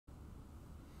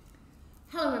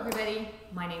Hello everybody,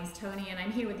 my name's Tony and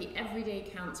I'm here with the Everyday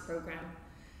Counts program.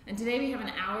 And today we have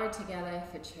an hour together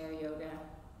for chair yoga.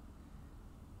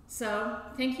 So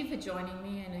thank you for joining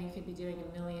me. I know you could be doing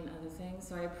a million other things,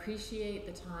 so I appreciate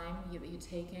the time that you're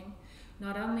taking,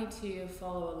 not only to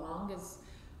follow along as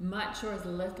much or as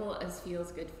little as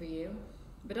feels good for you,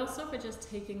 but also for just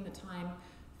taking the time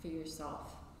for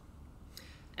yourself.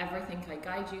 Everything I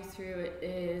guide you through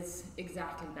is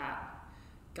exactly that,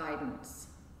 guidance.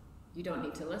 You don't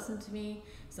need to listen to me.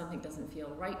 If something doesn't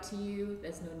feel right to you,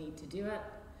 there's no need to do it.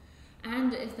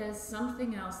 And if there's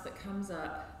something else that comes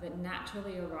up that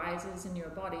naturally arises in your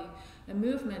body, a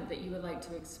movement that you would like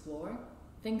to explore,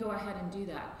 then go ahead and do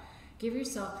that. Give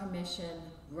yourself permission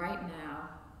right now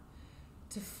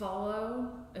to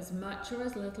follow as much or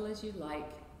as little as you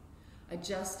like.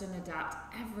 Adjust and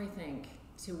adapt everything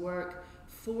to work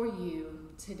for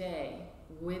you today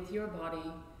with your body,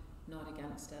 not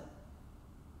against it.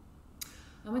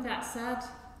 And with that said,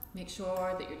 make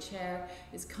sure that your chair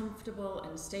is comfortable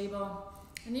and stable,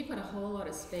 and you've got a whole lot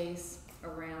of space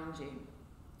around you.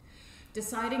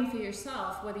 Deciding for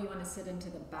yourself whether you want to sit into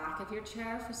the back of your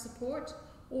chair for support,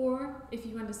 or if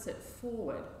you want to sit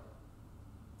forward.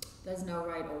 There's no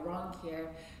right or wrong here,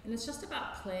 and it's just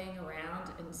about playing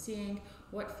around and seeing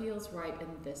what feels right in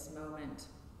this moment.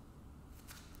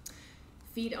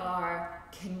 Feet are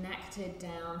connected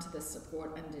down to the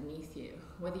support underneath you.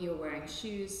 Whether you're wearing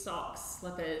shoes, socks,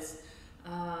 slippers,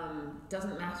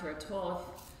 doesn't matter at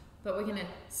all. But we're gonna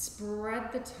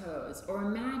spread the toes, or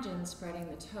imagine spreading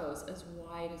the toes as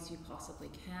wide as you possibly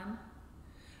can.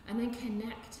 And then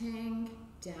connecting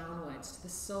downwards to the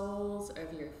soles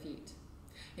of your feet.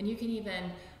 And you can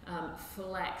even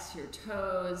flex your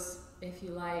toes if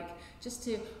you like, just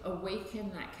to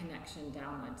awaken that connection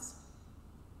downwards.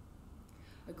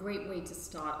 A great way to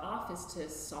start off is to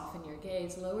soften your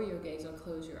gaze, lower your gaze, or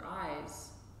close your eyes.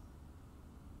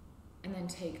 And then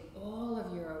take all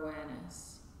of your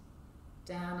awareness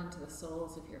down into the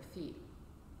soles of your feet.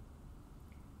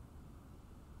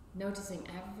 Noticing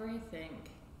everything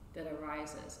that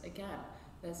arises. Again,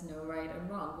 there's no right and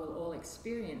wrong. We'll all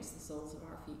experience the soles of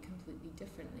our feet completely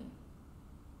differently.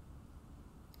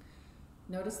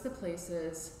 Notice the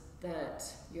places that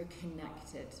you're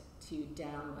connected to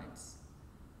downwards.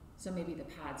 So maybe the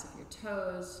pads of your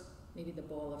toes, maybe the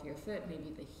ball of your foot,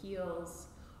 maybe the heels,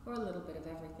 or a little bit of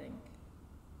everything.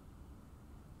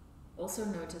 Also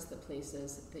notice the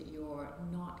places that you're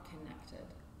not connected.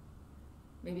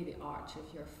 Maybe the arch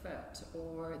of your foot,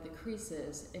 or the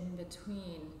creases in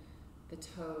between the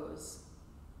toes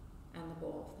and the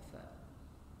ball of the foot.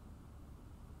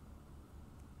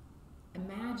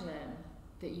 Imagine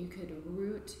that you could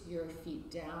root your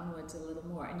feet downwards a little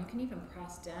more, and you can even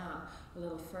press down a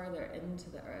little further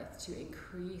into the earth to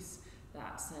increase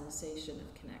that sensation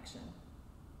of connection.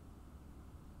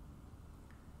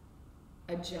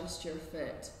 Adjust your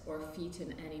foot or feet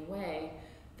in any way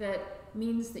that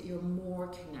means that you're more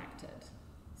connected.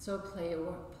 So play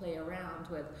around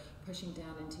with pushing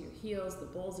down into your heels, the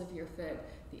balls of your foot,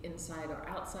 the inside or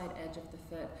outside edge of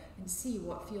the foot, and see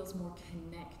what feels more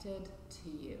connected to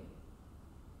you.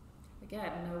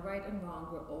 Again, no right and wrong,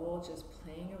 we're all just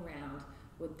playing around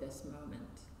with this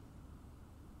moment.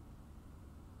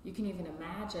 You can even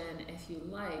imagine, if you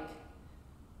like,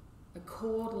 a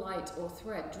cord, light, or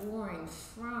thread drawing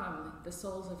from the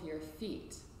soles of your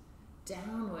feet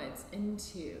downwards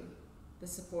into the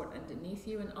support underneath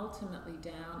you and ultimately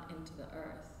down into the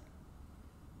earth.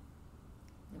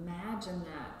 Imagine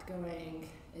that going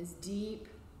as deep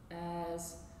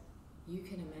as you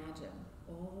can imagine,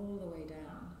 all the way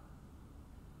down.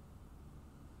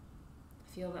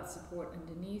 Feel that support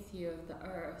underneath you of the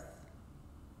earth,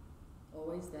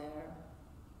 always there.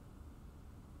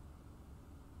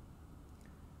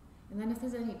 And then if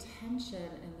there's any tension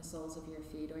in the soles of your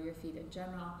feet or your feet in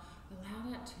general, allow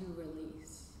that to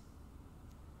release.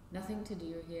 Nothing to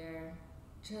do here,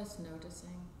 just noticing.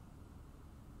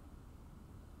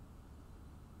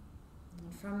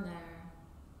 And from there,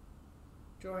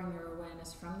 drawing your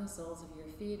awareness from the soles of your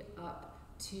feet up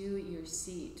to your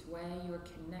seat, where you're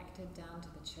connected down to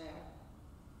the chair.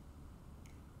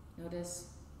 Notice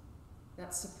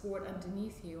that support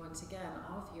underneath you, once again,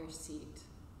 of your seat.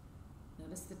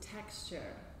 Notice the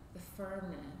texture, the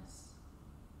firmness.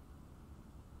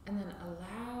 And then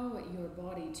allow your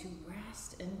body to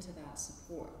rest into that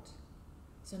support.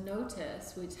 So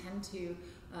notice we tend to,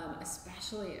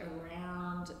 especially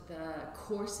around the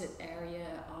corset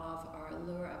area of our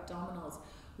lower abdominals,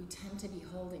 we tend to be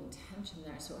holding tension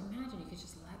there. So imagine you could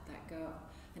just let that go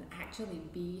and actually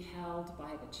be held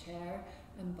by the chair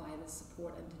and by the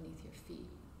support underneath your feet.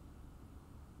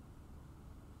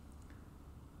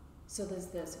 So there's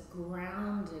this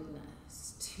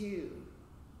groundedness to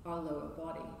our lower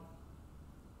body.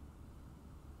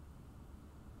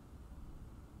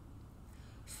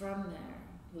 From there,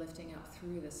 lifting up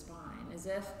through the spine, as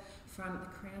if from the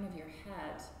crown of your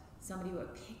head, somebody were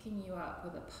picking you up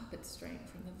with a puppet string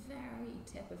from the very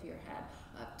tip of your head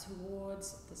up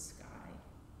towards the sky.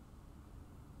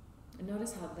 And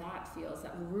notice how that feels,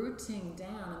 that rooting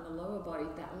down in the lower body,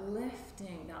 that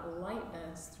lifting, that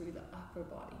lightness through the upper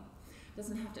body. It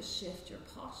doesn't have to shift your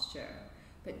posture,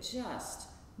 but just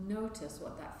notice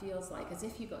what that feels like, as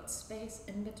if you got space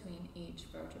in between each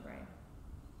vertebrae.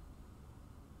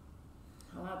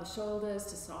 Allow the shoulders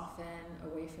to soften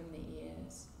away from the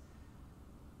ears.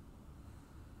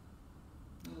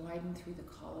 And widen through the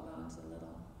collarbones a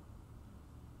little.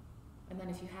 And then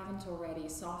if you haven't already,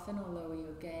 soften or lower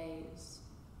your gaze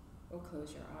or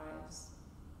close your eyes.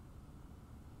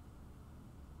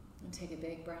 And take a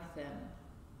big breath in,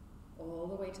 all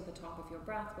the way to the top of your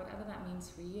breath, whatever that means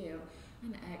for you.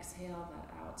 And exhale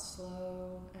that out,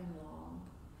 slow and long.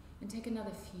 And take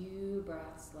another few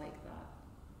breaths like that.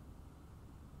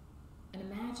 And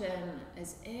imagine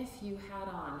as if you had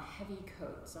on heavy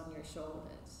coats on your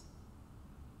shoulders,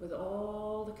 with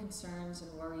all the concerns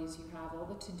and worries you have, all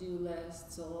the to-do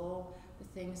lists, all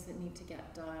the things that need to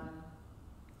get done,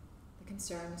 the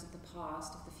concerns of the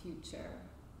past, of the future.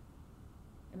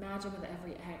 Imagine with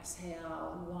every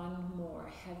exhale, one more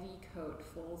heavy coat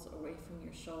falls away from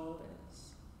your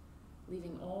shoulders,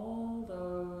 leaving all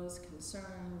those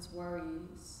concerns,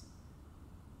 worries,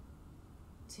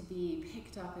 to be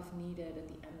picked up if needed at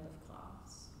the end of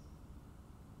class.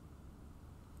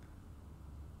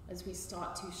 As we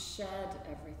start to shed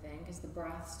everything, as the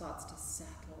breath starts to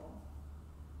settle,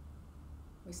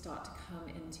 we start to come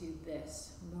into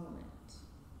this moment.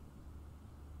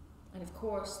 And of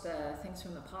course, the things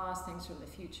from the past, things from the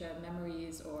future,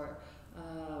 memories or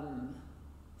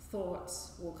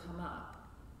thoughts will come up.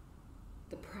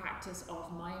 The practice of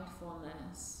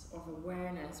mindfulness, of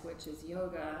awareness, which is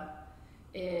yoga,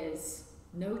 is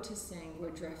noticing we're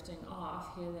drifting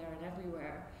off here, there, and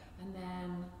everywhere, and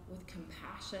then with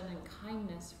compassion and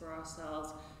kindness for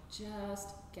ourselves,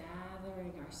 just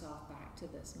gathering ourselves back to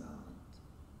this moment.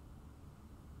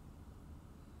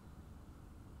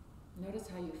 Notice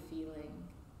how you're feeling.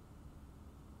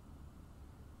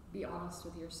 Be honest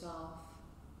with yourself.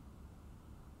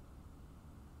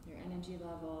 Your energy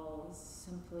levels,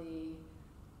 simply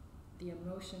the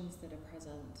emotions that are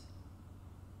present.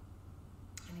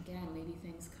 And again, maybe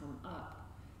things come up,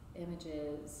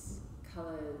 images,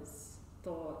 colors,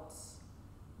 thoughts,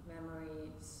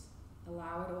 memories.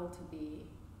 Allow it all to be.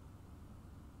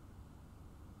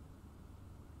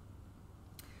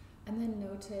 And then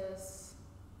notice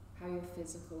how your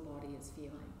physical body is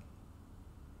feeling.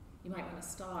 You might want to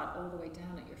start all the way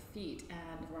down at your feet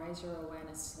and rise your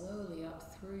awareness slowly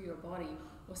up through your body,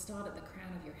 or start at the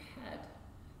crown of your head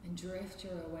and drift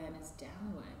your awareness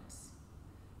downwards.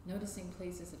 Noticing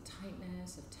places of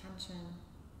tightness, of tension,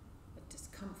 of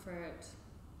discomfort.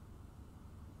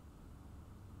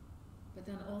 But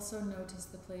then also notice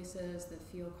the places that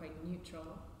feel quite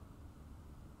neutral,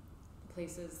 the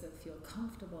places that feel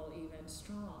comfortable, even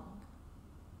strong.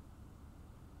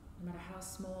 No matter how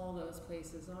small those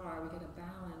places are, we get a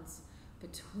balance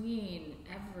between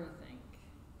everything.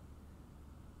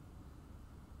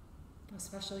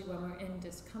 Especially when we're in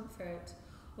discomfort,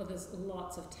 well, there's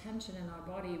lots of tension in our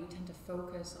body, we tend to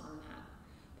focus on that.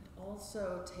 But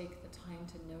also take the time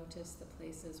to notice the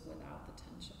places without the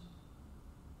tension.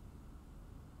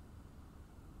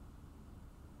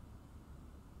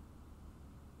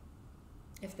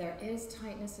 If there is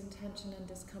tightness and tension and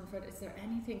discomfort, is there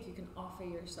anything you can offer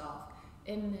yourself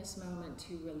in this moment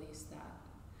to release that?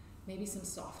 Maybe some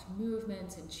soft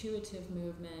movements, intuitive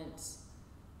movements,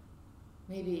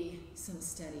 maybe some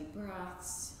steady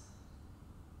breaths,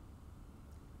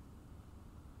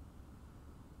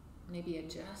 maybe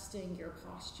adjusting your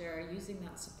posture, using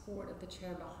that support of the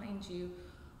chair behind you.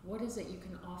 What is it you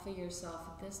can offer yourself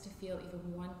at this to feel even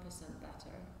 1%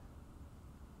 better?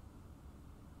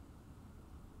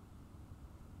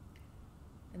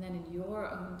 And then in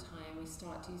your own time, we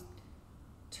start to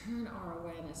turn our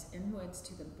awareness inwards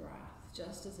to the breath,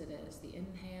 just as it is, the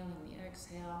inhale and the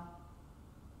exhale.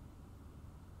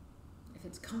 If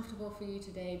it's comfortable for you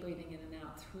today, breathing in and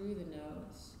out through the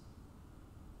nose.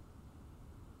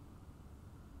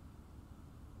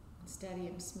 Steady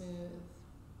and smooth.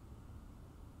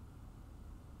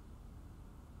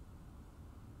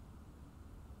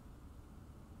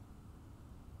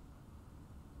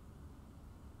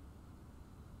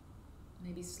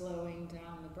 Maybe slowing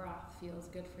down the breath feels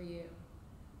good for you,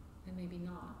 and maybe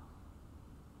not.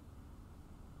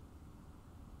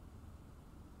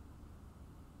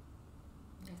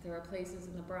 If there are places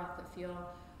in the breath that feel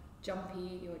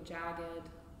jumpy or jagged,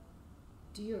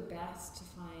 do your best to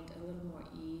find a little more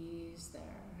ease there.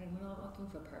 And we're not looking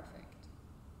for perfect.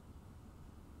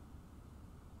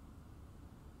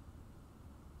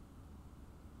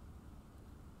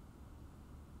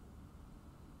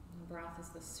 The breath is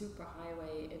the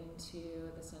superhighway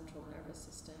into the central nervous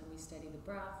system. We steady the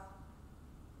breath.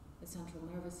 The central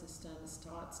nervous system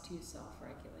starts to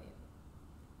self-regulate.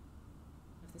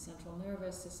 If the central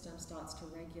nervous system starts to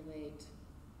regulate,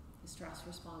 the stress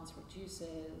response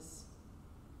reduces.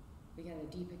 We get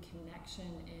a deeper connection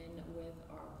in with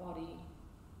our body,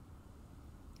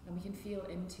 and we can feel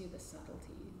into the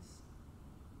subtleties.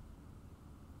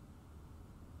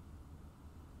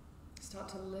 Start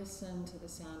to listen to the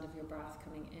sound of your breath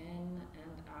coming in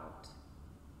and out.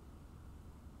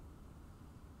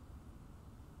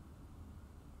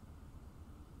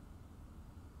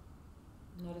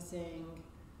 Noticing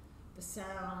the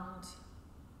sound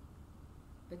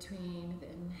between the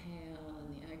inhale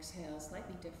and the exhale,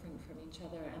 slightly different from each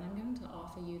other. And I'm going to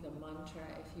offer you the mantra,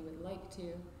 if you would like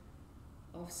to,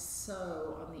 of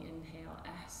so on the inhale,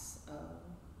 S-O,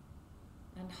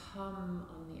 and hum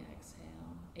on the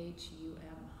exhale,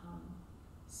 H-U-M, hum.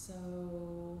 So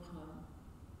hum.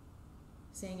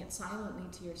 Saying it silently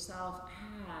to yourself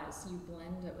as you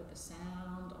blend it with the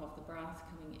sound of the breath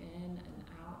coming in and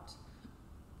out.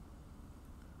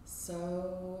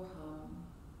 So hum.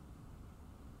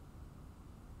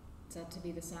 Said to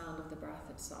be the sound of the breath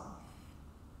itself.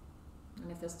 And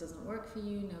if this doesn't work for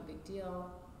you, no big deal.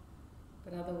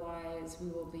 But otherwise, we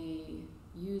will be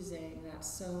using that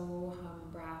so hum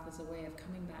breath as a way of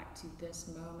coming back to this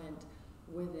moment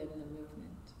within the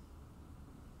movement.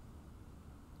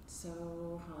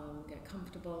 So hum, get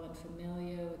comfortable and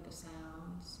familiar with the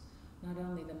sounds, not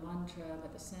only the mantra,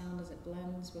 but the sound as it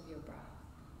blends with your breath.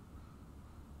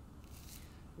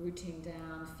 Rooting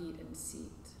down, feet and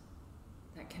seat.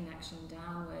 That connection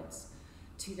downwards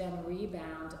to then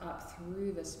rebound up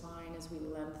through the spine as we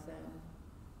lengthen.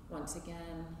 Once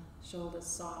again, shoulders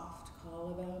soft,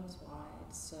 collarbones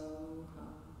wide, so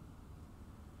hum.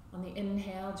 On the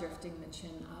inhale, drifting the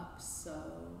chin up, so.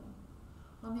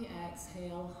 On the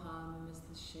exhale, hum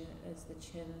as the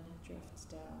chin drifts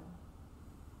down.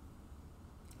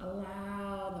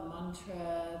 Allow the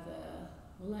mantra,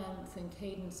 the length and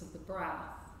cadence of the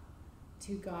breath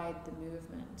to guide the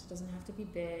movement. It doesn't have to be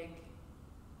big.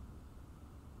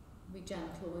 Be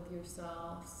gentle with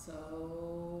yourself,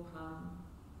 so hum.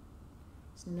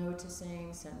 Just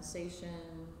noticing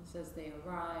sensations as they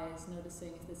arise,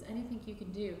 noticing if there's anything you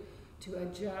can do to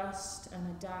adjust and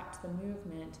adapt the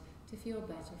movement to feel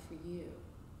better for you.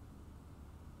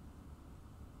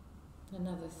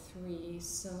 Another 3,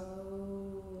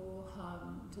 so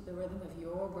hum to the rhythm of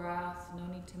your breath. No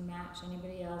need to match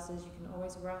anybody else's. You can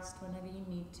always rest whenever you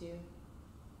need to.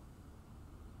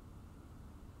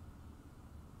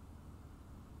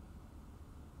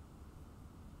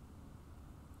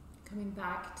 Coming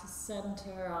back to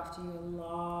center after your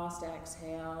last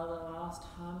exhale, the last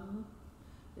hum.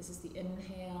 This is the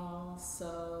inhale,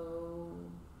 so.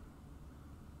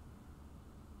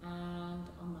 And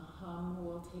on the hum,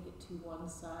 we'll take it to one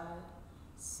side.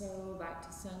 So back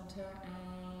to center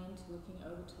and looking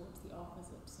over towards the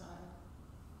opposite side.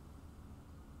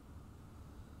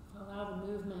 Allow the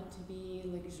movement to be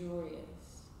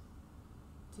luxurious,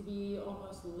 to be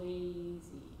almost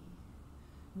lazy.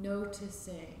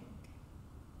 Noticing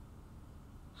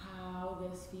how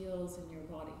this feels in your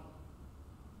body,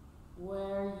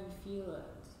 where you feel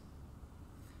it,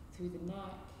 through the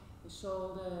neck, the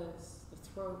shoulders, the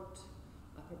throat,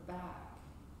 upper back,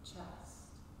 chest.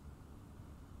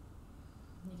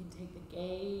 You can take the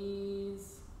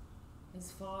gaze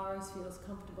as far as feels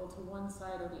comfortable to one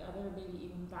side or the other, maybe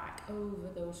even back over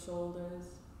those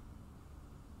shoulders.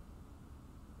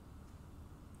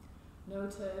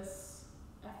 Notice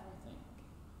everything.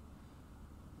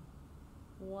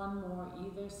 One more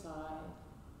either side.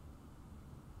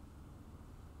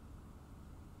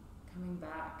 Coming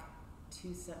back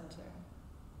to center.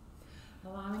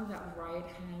 Allowing that right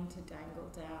hand to dangle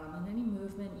down, and any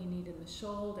movement you need in the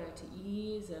shoulder to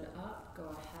ease it up, go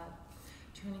ahead.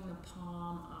 Turning the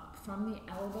palm up. From the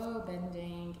elbow,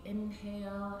 bending,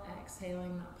 inhale,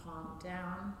 exhaling that palm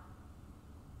down.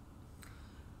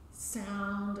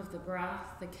 Sound of the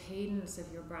breath, the cadence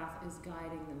of your breath is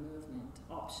guiding the movement.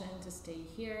 Option to stay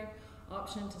here,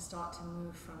 option to start to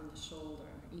move from the shoulder.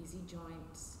 Easy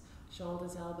joints,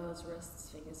 shoulders, elbows,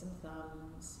 wrists, fingers and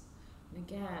thumbs. And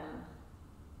again,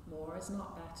 more is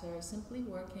not better, simply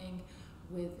working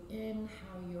within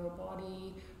how your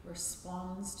body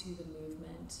responds to the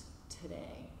movement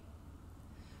today.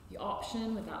 The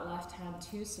option with that left hand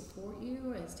to support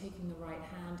you is taking the right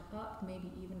hand up, maybe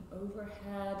even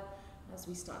overhead as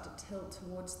we start to tilt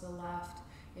towards the left.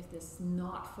 If this is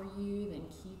not for you, then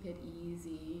keep it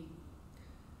easy.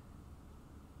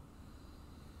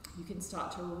 You can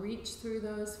start to reach through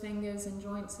those fingers and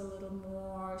joints a little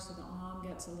more so the arm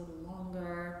gets a little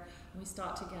longer. And we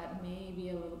start to get maybe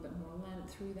a little bit more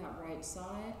length through that right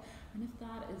side. And if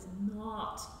that is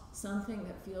not something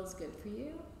that feels good for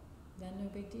you, then no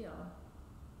big deal.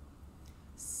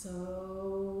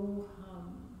 So,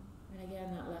 and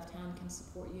again, that left hand can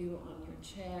support you on your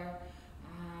chair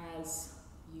as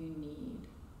you need.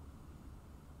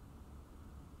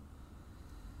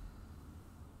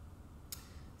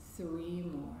 Three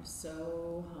more.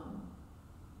 So,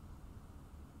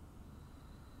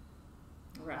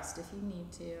 rest if you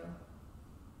need to.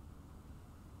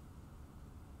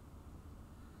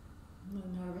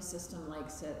 The nervous system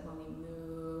likes it when we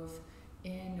move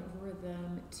in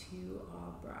rhythm to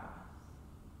our breath.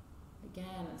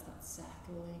 Again, it's that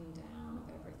settling down of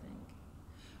everything.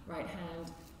 Right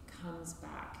hand comes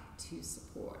back to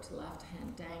support. Left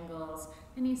hand dangles.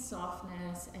 Any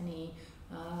softness, any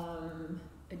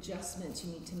adjustments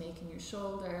you need to make in your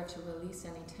shoulder to release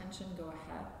any tension, go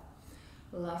ahead.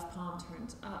 Left palm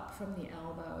turns up from the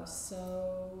elbow.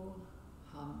 So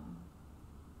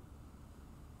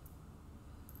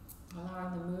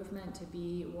allowing the movement to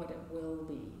be what it will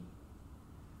be.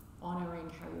 Honoring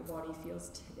how your body feels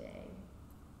today.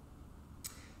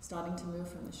 Starting to move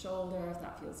from the shoulder if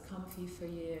that feels comfy for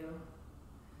you.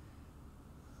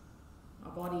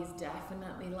 Our bodies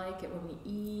definitely like it when we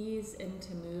ease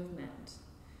into movement.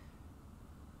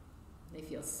 They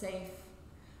feel safe.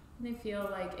 And they feel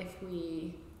like if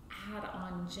we add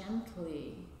on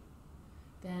gently,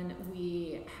 then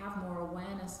we have more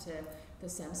awareness to the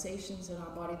sensations in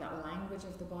our body, that language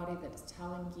of the body that is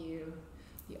telling you.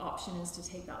 The option is to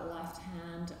take that left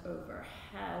hand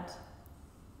overhead.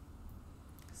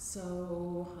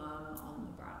 So on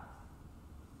the breath.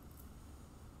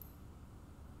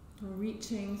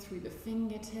 Reaching through the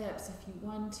fingertips if you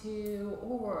want to,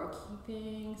 or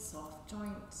keeping soft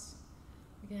joints.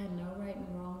 Again, no right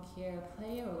and wrong here.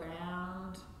 Play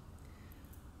around.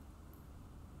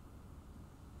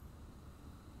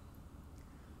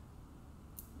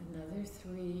 Another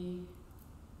three.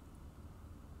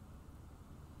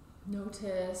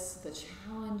 Notice the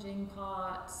challenging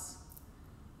parts.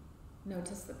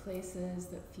 Notice the places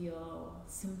that feel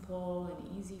simple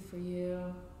and easy for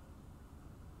you.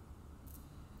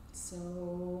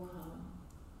 So,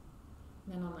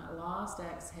 then on that last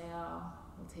exhale,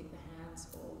 we'll take the hands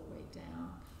all the way down,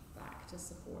 back to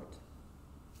support.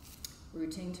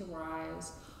 Rooting to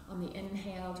rise. On the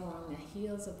inhale, drawing the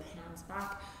heels of the hands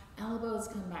back. Elbows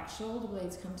come back, shoulder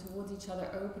blades come towards each other,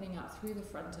 opening up through the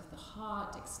front of the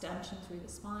heart, extension through the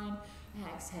spine.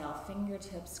 Exhale,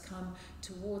 fingertips come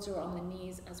towards or on the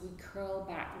knees as we curl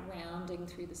back, rounding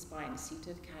through the spine,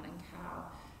 seated cat and cow.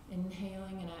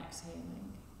 Inhaling and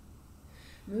exhaling.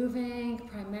 Moving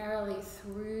primarily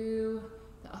through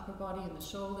the upper body and the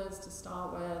shoulders to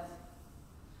start with.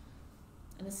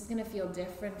 And this is going to feel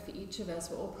different for each of us.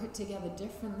 We're all put together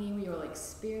differently. We all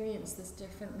experience this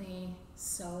differently.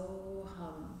 So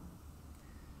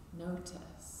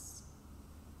notice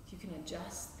if you can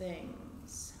adjust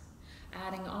things.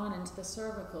 Adding on into the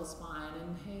cervical spine.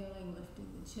 Inhaling, lifting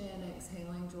the chin.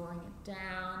 Exhaling, drawing it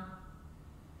down.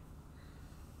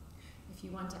 If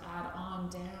you want to add on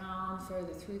down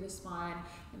further through the spine,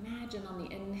 imagine on the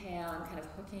inhale and kind of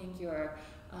hooking your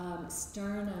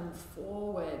sternum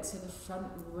forward so the front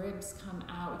ribs come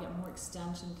out. We get more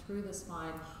extension through the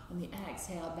spine. On the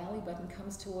exhale, belly button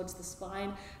comes towards the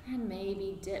spine and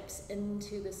maybe dips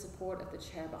into the support of the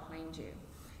chair behind you.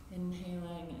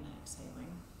 Inhaling and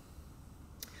exhaling.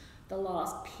 The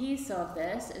last piece of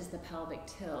this is the pelvic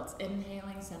tilt.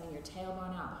 Inhaling, sending your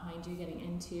tailbone out behind you, getting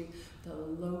into the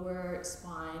lower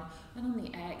spine. And on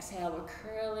the exhale, we're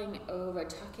curling over,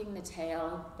 tucking the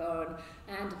tailbone,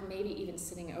 and maybe even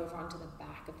sitting over onto the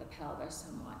back of the pelvis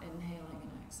somewhat. Inhaling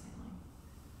and exhaling.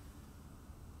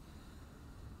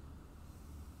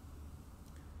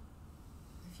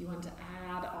 If you want to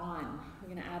add on, we're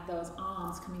going to add those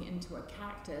arms coming into a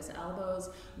cactus, elbows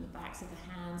and the backs of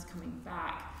the hands coming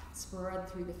back. Spread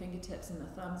through the fingertips and the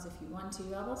thumbs if you want to.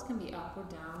 Elbows can be up or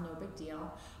down, no big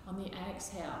deal. On the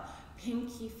exhale,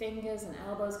 pinky fingers and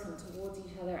elbows come towards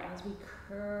each other as we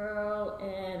curl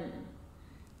in.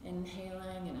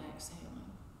 Inhaling and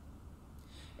exhaling.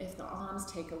 If the arms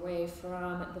take away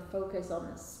from the focus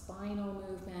on the spinal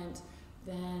movement,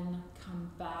 then come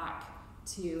back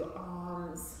to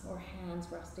arms or hands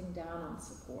resting down on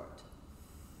support.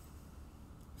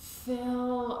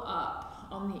 fill up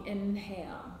on the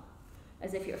inhale,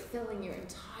 as if you're filling your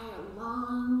entire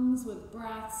lungs with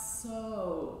breath,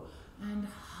 so, and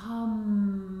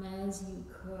hum as you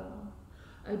curl,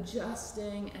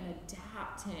 adjusting and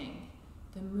adapting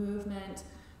the movement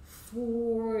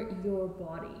for your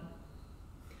body,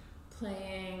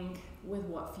 playing with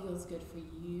what feels good for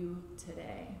you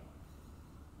today.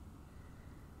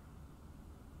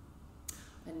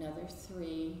 Another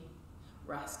 3.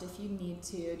 Rest if you need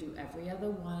to. Do every other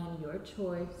one, your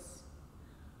choice.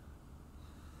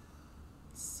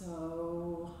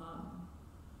 So hum.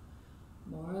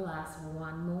 More or less,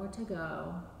 1 more to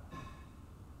go.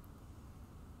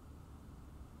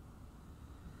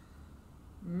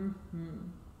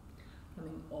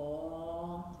 Coming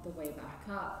all the way back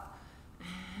up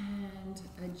and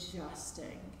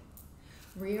adjusting.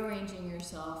 Rearranging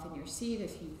yourself in your seat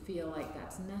if you feel like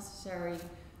that's necessary.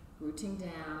 Rooting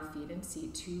down, feet and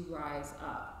seat to rise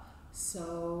up.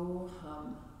 So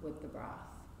hum with the breath.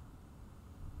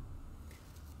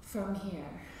 From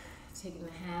here, taking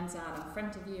the hands out in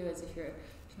front of you as if you're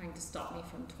trying to stop me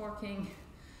from torquing.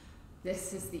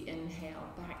 This is the inhale,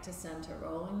 back to center,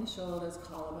 rolling the shoulders,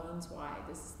 collarbones wide.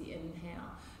 This is the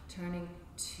inhale, turning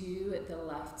to the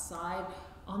left side.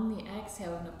 On the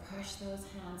exhale, we're going to push those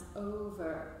hands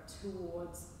over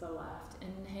towards the left.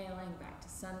 Inhaling, back to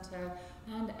center,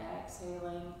 and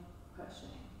exhaling, pushing.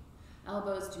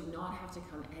 Elbows do not have to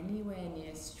come anywhere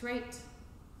near straight.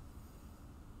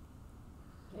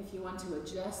 If you want to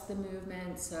adjust the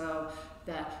movement so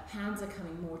the hands are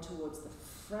coming more towards the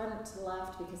front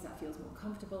left because that feels more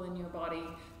comfortable in your body,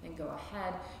 then go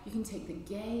ahead. You can take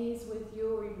the gaze with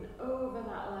you or even over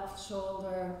that left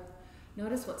shoulder.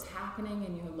 Notice what's happening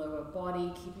in your lower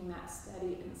body, keeping that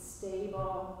steady and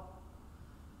stable.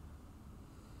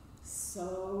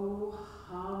 So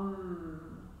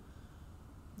hum.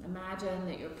 Imagine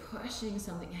that you're pushing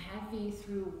something heavy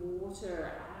through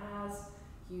water as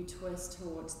you twist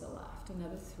towards the left.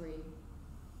 Another 3.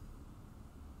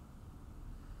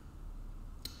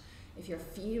 If you're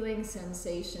feeling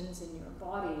sensations in your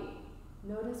body,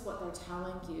 notice what they're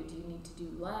telling you. Do you need to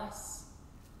do less?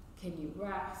 Can you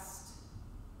rest?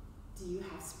 Do you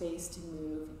have space to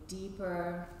move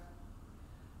deeper?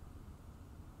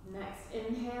 Next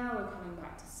inhale, we're coming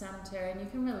back to center, and you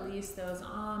can release those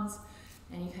arms.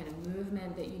 Any kind of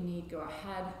movement that you need, go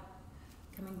ahead.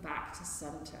 Coming back to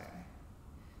center.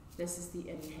 This is the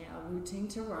inhale, rooting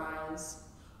to rise.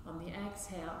 On the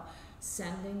exhale,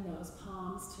 sending those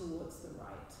palms towards the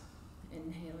right.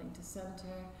 Inhaling to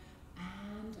center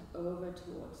and over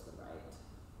towards the right.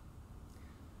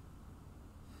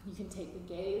 You can take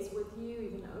the gaze with you,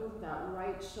 even over that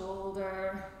right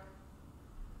shoulder.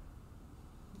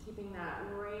 Keeping that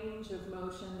range of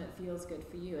motion that feels good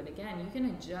for you. And again, you can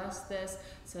adjust this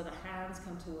so the hands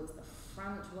come towards the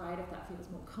front right if that feels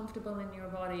more comfortable in your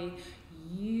body.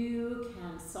 You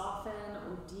can soften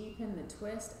or deepen the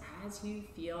twist as you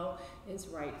feel is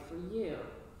right for you.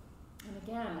 And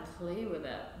again, play with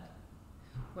it.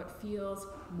 What feels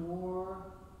more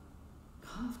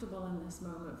comfortable in this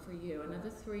moment for you. Another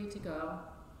 3 to go.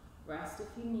 Rest if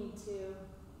you need to.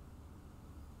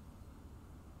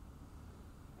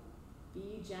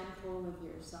 Be gentle with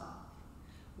yourself.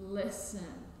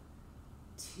 Listen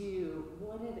to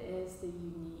what it is that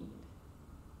you need.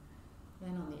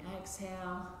 Then on the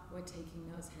exhale, we're taking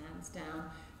those hands down.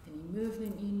 Any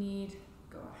movement you need,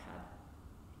 go ahead.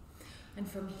 And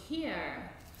from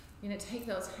here, you're going to take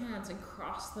those hands and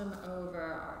cross them over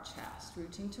our chest,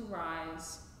 rooting to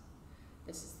rise.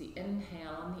 This is the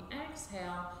inhale. On the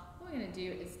exhale, what we're going to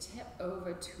do is tip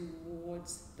over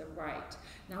towards the right.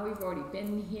 Now we've already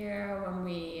been here when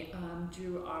we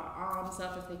drew our arms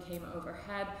up. If they came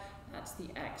overhead, that's the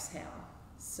exhale.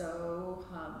 So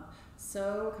hum.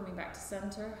 So coming back to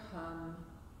center, hum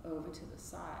over to the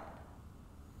side.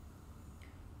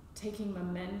 Taking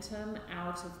momentum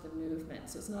out of the movement.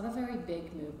 So it's not a very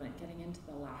big movement, getting into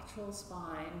the lateral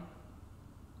spine.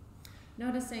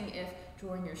 Noticing if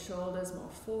drawing your shoulders more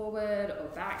forward or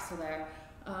back so they're,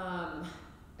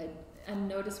 and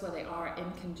notice where they are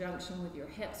in conjunction with your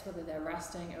hips, whether they're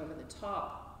resting over the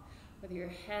top, whether your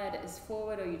head is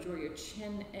forward or you draw your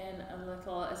chin in a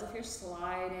little, as if you're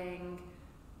sliding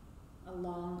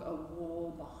along a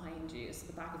wall behind you. So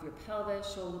the back of your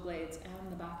pelvis, shoulder blades,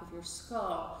 and the back of your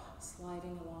skull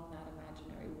sliding along that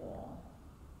imaginary wall.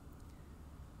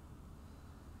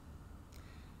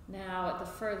 Now, the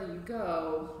further you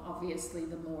go, obviously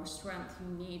the more strength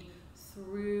you need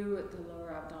through the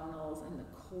lower abdominals and the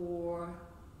core,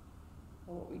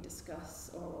 or what we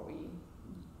discuss, or what we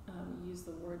use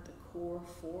the word the core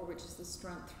for, which is the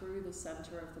strength through the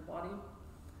center of the body.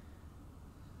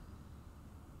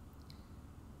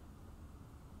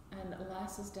 And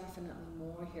less is definitely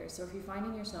more here. So if you're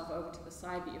finding yourself over to the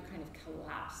side, but you're kind of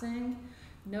collapsing,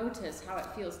 notice how it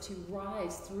feels to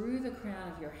rise through the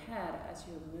crown of your head as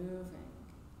you're moving.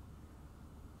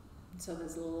 So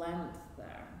there's length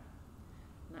there.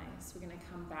 Nice. We're going to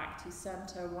come back to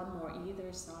center. One more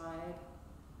either side.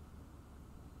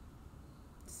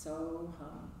 So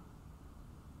hum.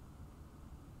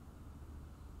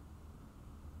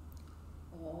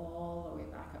 All the way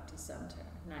back up to center.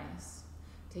 Nice.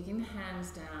 Taking the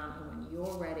hands down, and when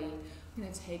you're ready, we're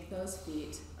going to take those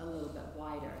feet a little bit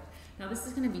wider. Now this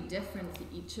is going to be different for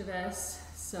each of us.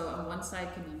 So on one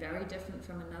side can be very different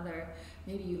from another.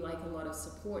 Maybe you like a lot of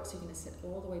support, so you're going to sit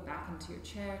all the way back into your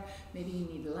chair. Maybe you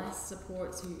need less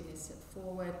support, so you're going to sit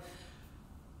forward.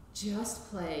 Just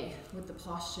play with the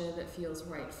posture that feels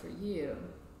right for you,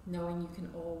 knowing you can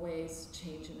always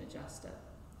change and adjust it.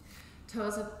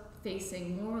 Toes are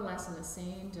facing more or less in the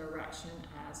same direction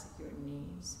as your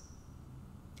knees.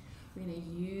 We're going to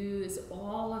use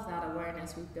all of that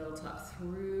awareness we've built up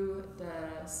through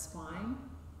the spine.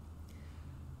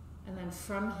 And then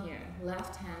from here,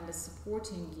 left hand is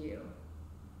supporting you.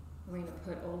 We're going to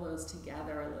put all those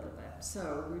together a little bit.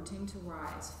 So rooting to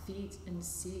rise, feet and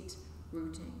seat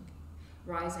rooting.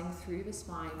 Rising through the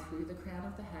spine, through the crown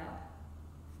of the head.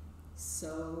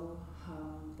 So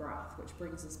hum breath, which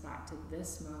brings us back to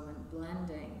this moment,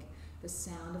 blending the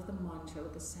sound of the mantra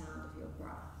with the sound of your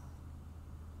breath.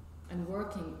 And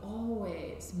working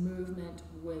always movement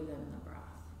within the breath.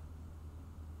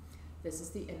 This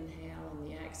is the inhale, and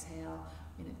the exhale.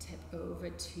 I'm going to tip over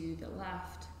to the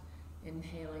left,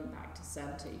 inhaling back to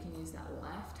center. You can use that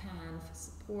left hand for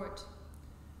support.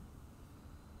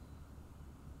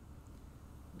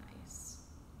 Nice.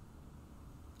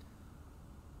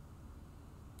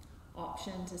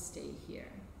 Option to stay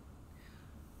here.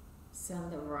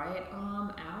 Send the right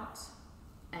arm out.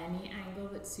 Any angle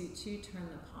that suits you, turn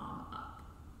the palm up.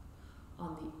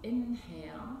 On the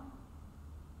inhale,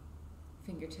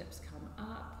 fingertips come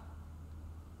up,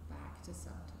 back to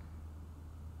center.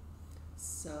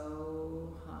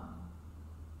 So hum.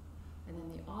 And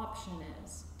then the option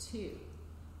is to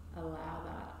allow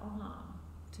that arm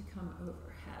to come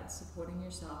overhead, supporting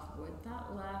yourself with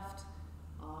that left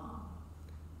arm.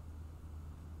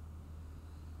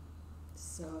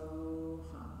 So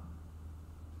hum.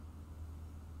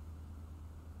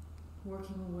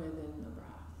 Working within the breath.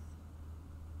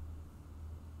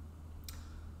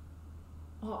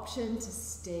 Option to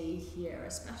stay here,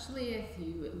 especially if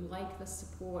you like the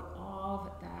support of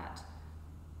that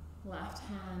left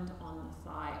hand on the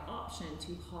thigh. Option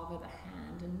to hover the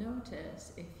hand and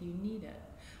notice if you need it.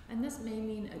 And this may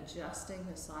mean adjusting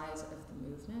the size of the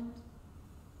movement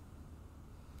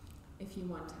if you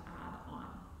want to add on.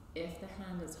 If the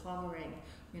hand is hovering,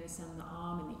 I'm going to send the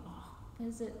arm in the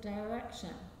opposite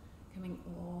direction, coming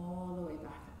all the way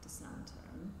back up to center.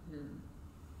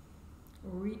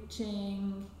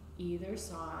 Reaching either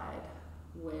side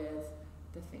with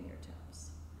the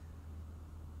fingertips.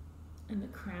 And the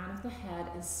crown of the head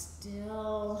is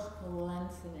still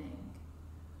lengthening.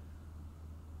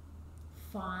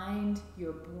 Find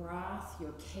your breath,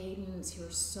 your cadence, your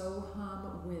so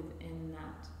hum within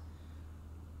that.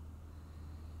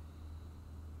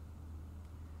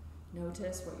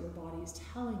 Notice what your body is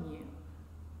telling you.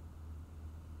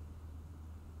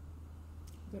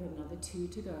 We've got another 2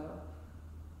 to go.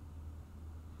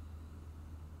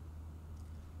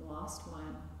 Last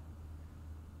one.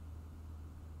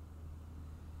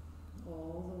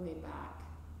 All the way back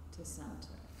to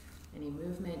center. Any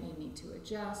movement you need to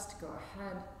adjust, go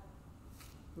ahead.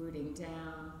 Rooting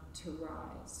down to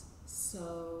rise.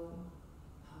 So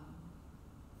hum.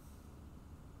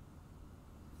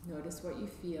 Notice what you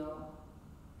feel,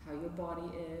 how your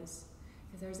body is.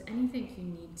 If there's anything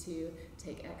you need to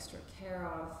take extra care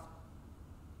of,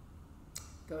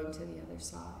 going to the other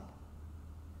side.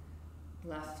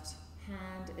 Left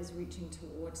hand is reaching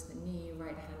towards the knee,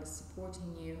 right hand is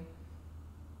supporting you.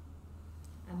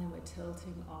 And then we're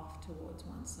tilting off towards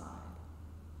one side.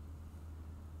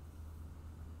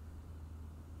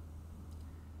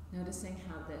 Noticing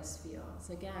how this feels.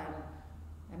 Again,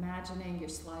 imagining you're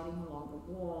sliding along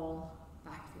the wall,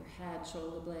 back of your head,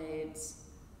 shoulder blades,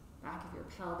 back of your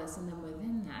pelvis, and then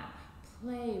within that,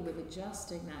 play with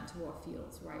adjusting that to what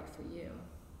feels right for you.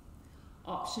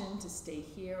 Option to stay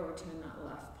here or turn that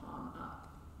left palm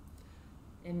up.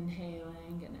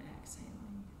 Inhaling and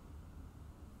exhaling.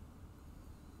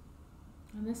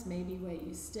 And this may be where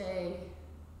you stay.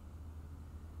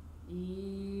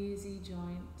 Easy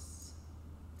joints.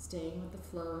 Staying with the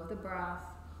flow of the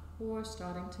breath or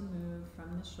starting to move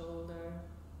from the shoulder.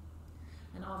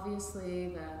 And obviously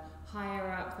the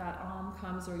higher up that arm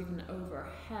comes, or even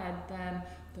overhead, then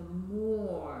the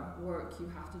more work you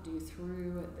have to do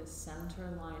through the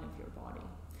center line of your body.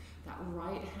 That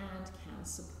right hand can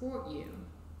support you.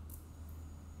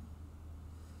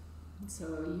 And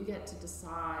so you get to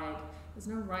decide. There's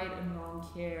no right and wrong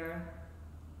here.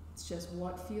 It's just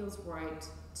what feels right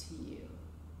to you.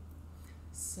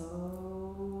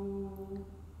 So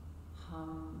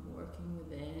working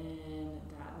within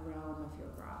that realm of your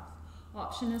breath.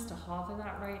 Option is to hover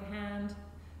that right hand,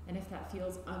 and if that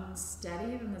feels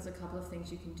unsteady, then there's a couple of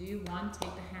things you can do. One,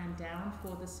 take the hand down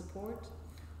for the support,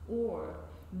 or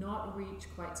not reach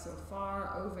quite so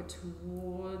far over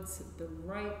towards the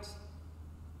right.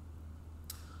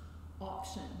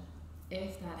 Option,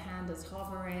 if that hand is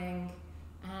hovering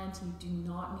and you do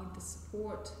not need the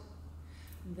support,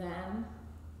 then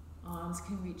arms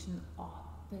can reach in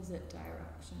opposite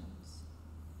directions.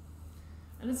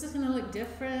 And this is going to look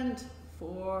different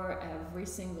for every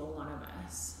single one of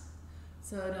us.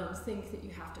 So don't think that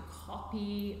you have to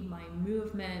copy my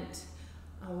movement.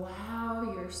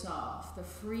 Allow yourself the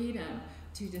freedom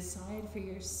to decide for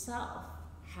yourself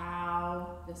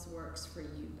how this works for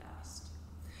you best.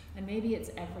 And maybe it's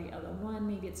every other one,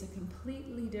 maybe it's a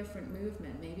completely different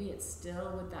movement, maybe it's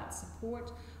still with that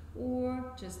support,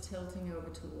 or just tilting over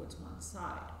towards one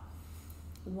side.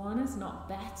 One is not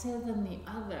better than the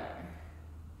other.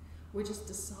 We're just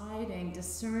deciding,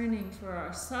 discerning for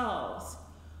ourselves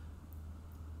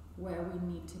where we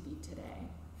need to be today.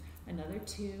 Another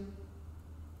two,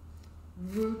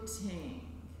 rooting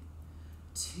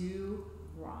to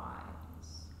rise.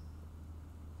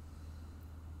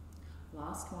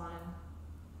 Last one.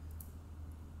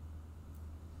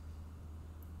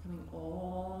 Coming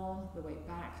all the way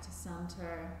back to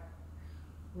center,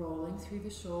 rolling through the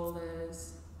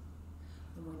shoulders,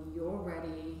 and when you're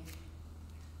ready,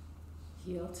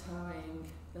 heel toeing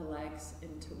the legs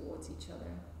in towards each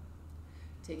other.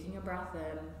 Taking a breath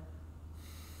in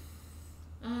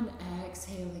and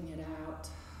exhaling it out.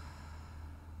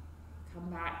 Come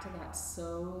back to that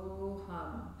so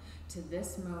hum, to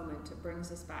this moment. It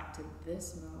brings us back to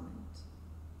this moment.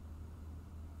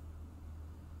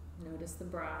 Notice the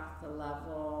breath, the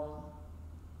level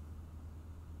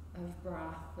of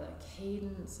breath, the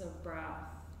cadence of breath,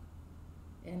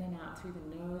 in and out through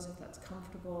the nose if that's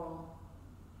comfortable.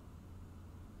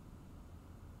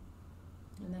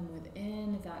 And then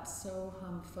within that so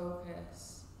hum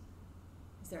focus,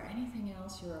 is there anything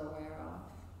else you're aware of?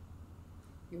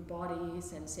 Your body,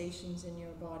 sensations in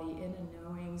your body, inner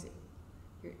knowings,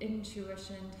 your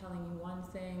intuition telling you one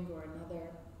thing or another.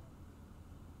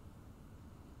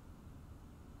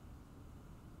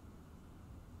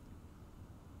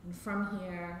 And from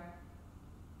here,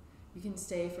 you can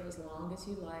stay for as long as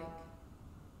you like,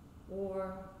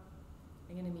 or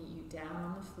I'm going to meet you down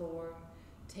on the floor.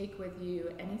 Take with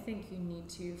you anything you need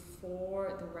to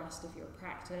for the rest of your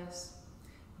practice.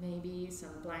 Maybe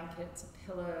some blankets, a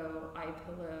pillow, eye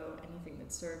pillow, anything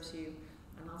that serves you,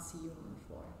 and I'll see you on the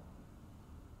floor.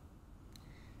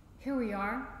 Here we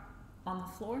are on the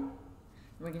floor, and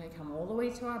we're going to come all the way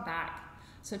to our back.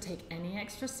 So take any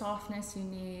extra softness you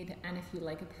need, and if you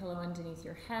like a pillow underneath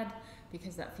your head,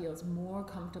 because that feels more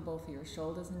comfortable for your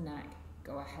shoulders and neck,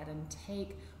 go ahead and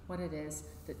take what it is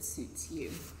that suits you.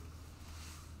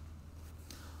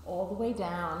 All the way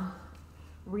down,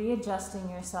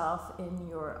 readjusting yourself in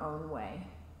your own way.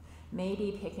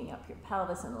 Maybe picking up your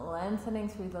pelvis and lengthening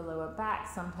through the lower back.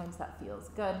 Sometimes that feels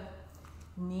good.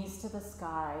 Knees to the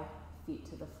sky, feet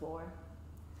to the floor.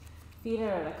 Feet are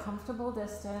at a comfortable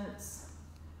distance,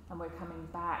 and we're coming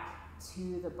back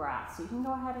to the breath. So you can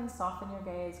go ahead and soften your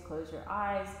gaze, close your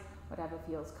eyes, whatever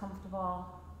feels comfortable,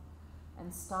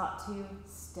 and start to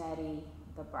steady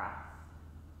the breath.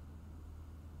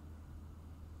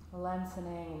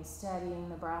 Lengthening and steadying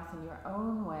the breath in your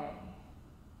own way.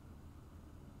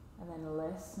 And then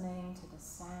listening to the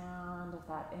sound of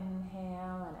that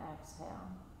inhale and exhale.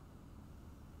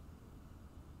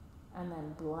 And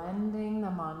then blending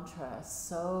the mantra,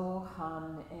 so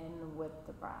hum, in with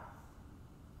the breath.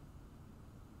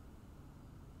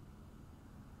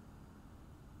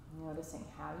 Noticing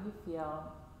how you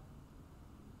feel.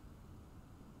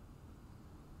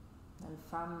 And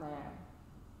from there,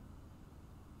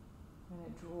 I'm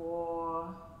going to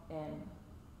draw in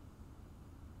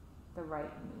the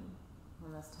right knee.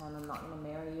 And this time I'm not going to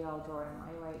marry you, I'll draw in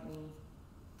my right knee.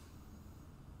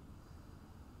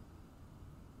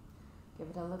 Give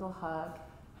it a little hug.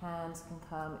 Hands can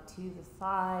come to the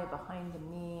thigh, behind the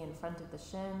knee, in front of the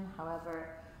shin,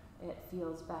 however it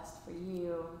feels best for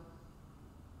you.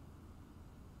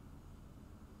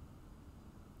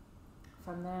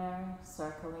 from there,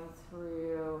 circling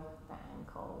through the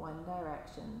ankle, one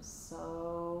direction.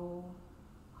 So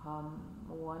hum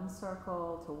one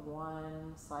circle to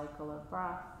one cycle of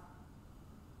breath.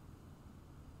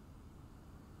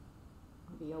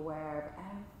 Be aware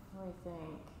of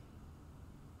everything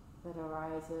that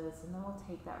arises, and then we'll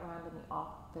take that round in the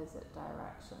opposite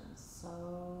direction. So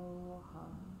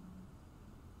hum.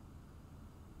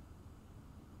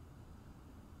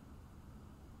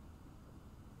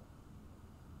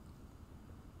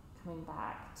 Coming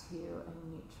back to a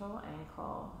neutral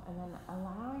ankle, and then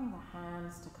allowing the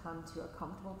hands to come to a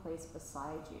comfortable place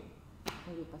beside you,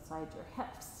 maybe beside your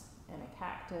hips in a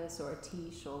cactus or a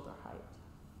T shoulder height.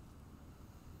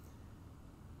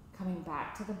 Coming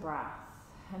back to the breath,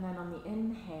 and then on the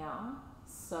inhale,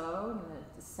 so I'm going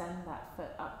to descend that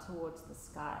foot up towards the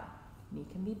sky. Knee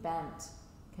can be bent,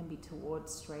 can be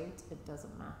towards straight, it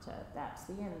doesn't matter. That's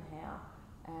the inhale.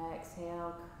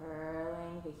 Exhale,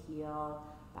 curling the heel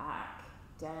back,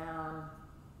 down,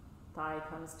 thigh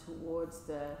comes towards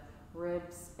the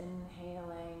ribs,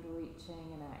 inhaling,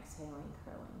 reaching, and exhaling,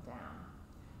 curling down.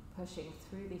 Pushing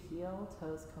through the heel,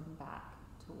 toes come back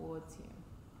towards you.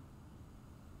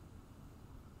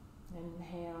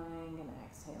 Inhaling and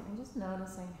exhaling, just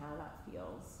noticing how that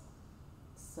feels.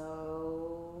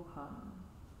 So hum.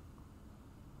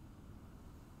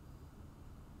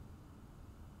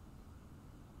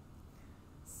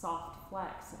 Soft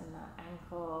flex in that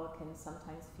ankle, can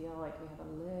sometimes feel like we have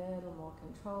a little more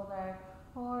control there,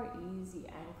 or easy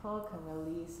ankle can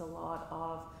release a lot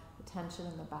of the tension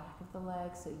in the back of the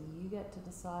leg, so you get to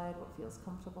decide what feels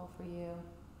comfortable for you.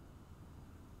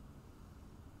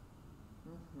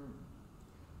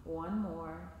 One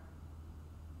more.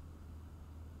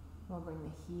 We'll bring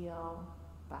the heel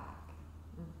back.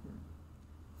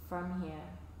 From here,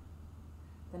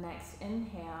 the next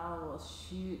inhale will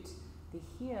shoot the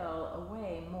heel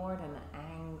away more at an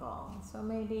angle. So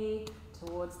maybe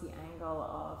towards the angle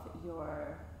of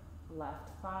your left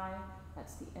thigh.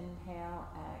 That's the inhale,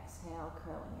 exhale,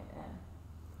 curling it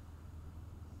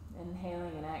in.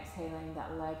 Inhaling and exhaling,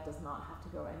 that leg does not have to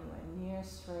go anywhere near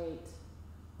straight,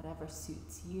 whatever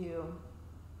suits you.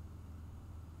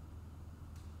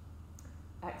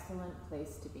 Excellent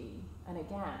place to be. And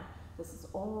again, this is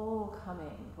all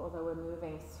coming, although we're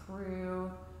moving through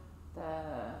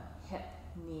the hip,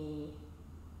 knee,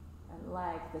 and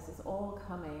leg, this is all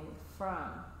coming from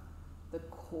the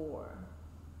core.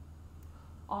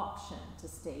 Option to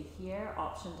stay here,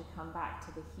 option to come back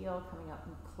to the heel, coming up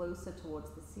and closer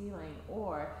towards the ceiling,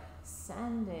 or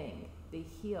sending the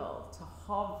heel to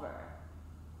hover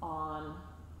on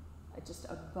just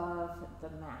above the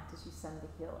mat as you send the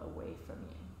heel away from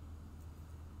you.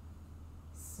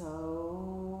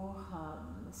 So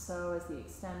hum. So is the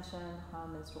extension,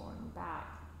 hum is drawing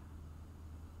back.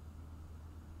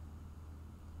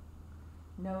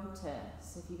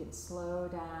 Notice if you can slow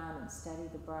down and steady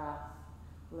the breath.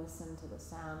 Listen to the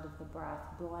sound of the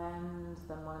breath. Blend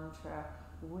the mantra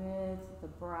with the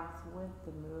breath, with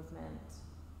the movement.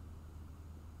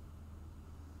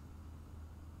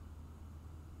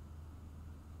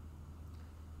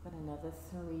 But another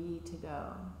 3 to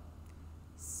go.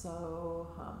 So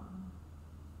hum.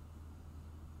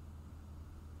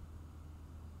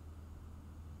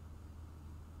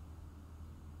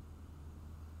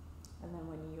 And then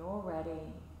when you're ready,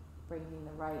 bringing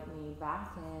the right knee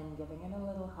back in, giving it a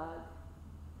little hug,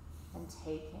 and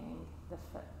taking the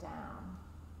foot down.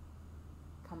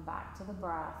 Come back to the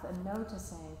breath and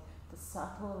noticing the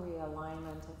subtle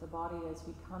realignment of the body as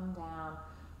we come down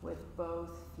with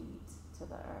both feet to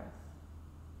the earth.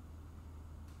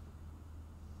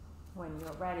 When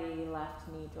you're ready, left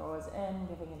knee draws in,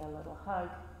 giving it a little hug.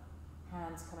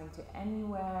 Hands coming to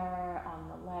anywhere on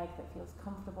the leg that feels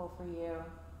comfortable for you.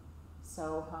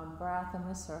 So hum breath, and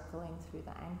we're circling through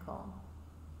the ankle.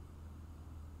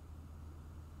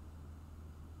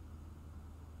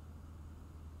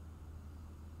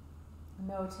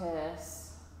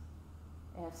 Notice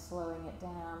if slowing it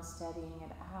down, steadying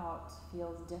it out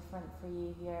feels different for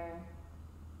you here.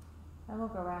 And we'll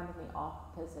go around in the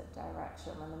opposite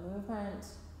direction. When the movement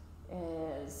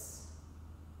is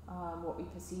what we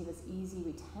perceive as easy,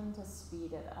 we tend to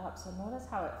speed it up. So notice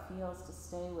how it feels to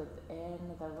stay within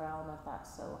the realm of that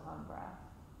so hum breath.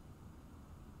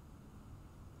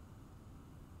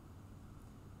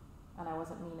 And I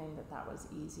wasn't meaning that that was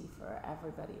easy for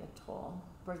everybody at all.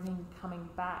 Coming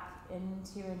back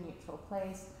into a neutral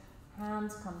place.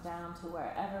 Hands come down to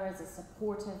wherever is a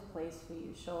supportive place for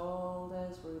you.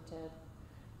 Shoulders rooted.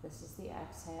 This is the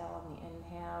exhale. On the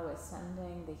inhale, we're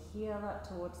sending the heel up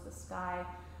towards the sky.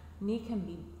 Knee can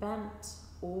be bent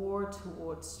or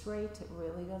towards straight, it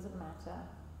really doesn't matter.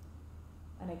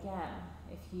 And again,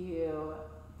 if you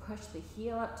push the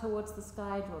heel up towards the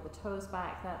sky, draw the toes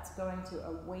back, that's going to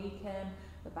awaken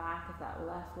the back of that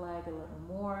left leg a little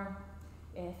more.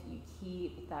 If you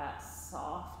keep that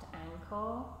soft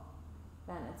ankle,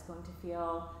 then it's going to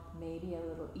feel maybe a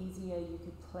little easier. You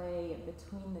could play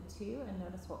between the two and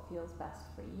notice what feels best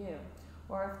for you.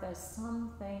 Or if there's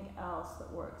something else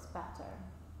that works better.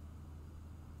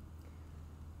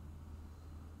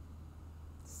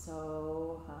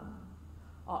 So,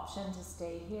 option to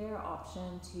stay here,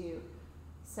 option to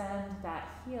send that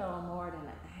heel more at an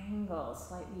angle,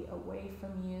 slightly away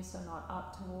from you, so not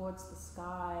up towards the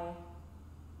sky.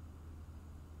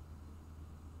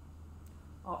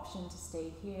 Option to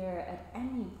stay here at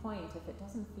any point. If it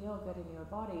doesn't feel good in your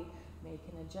body, make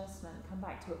an adjustment. Come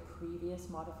back to a previous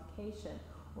modification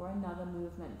or another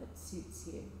movement that suits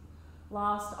you.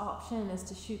 Last option is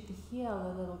to shoot the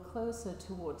heel a little closer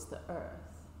towards the earth.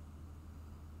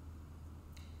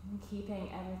 And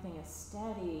keeping everything as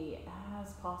steady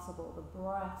as possible. The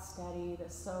breath steady, the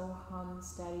so-hum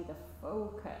steady, the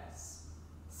focus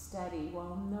steady,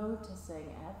 while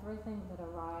noticing everything that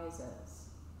arises.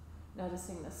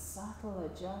 Noticing the subtle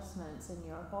adjustments in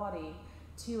your body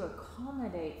to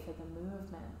accommodate for the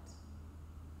movement.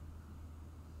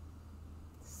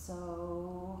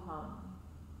 So hum.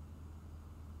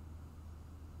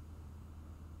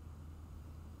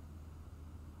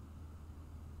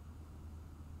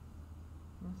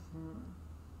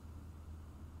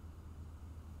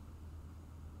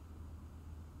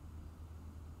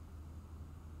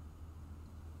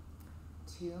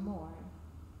 Two more.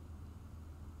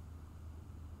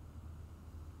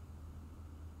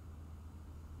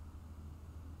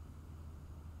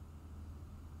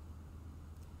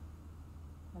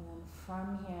 And then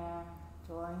from here,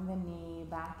 drawing the knee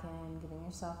back in, giving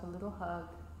yourself a little hug.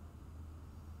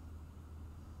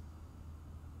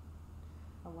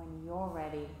 And when you're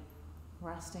ready,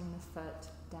 resting the foot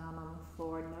down on the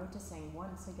floor, noticing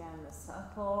once again the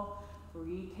subtle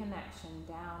reconnection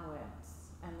downwards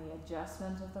and the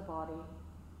adjustment of the body.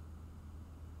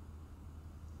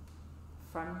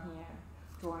 From here,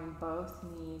 drawing both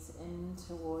knees in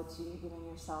towards you, giving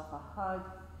yourself a hug.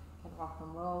 You can rock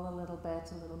and roll a little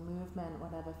bit, a little movement,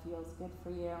 whatever feels good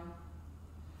for you.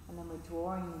 And then we're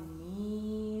drawing the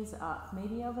knees up,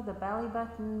 maybe over the belly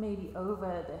button, maybe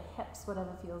over the hips, whatever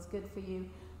feels good for you.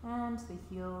 And the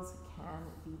heels can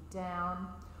be down.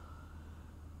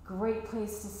 Great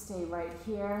place to stay right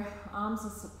here. Arms are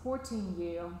supporting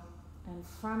you. And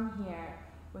from here,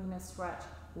 we're going to stretch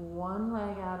one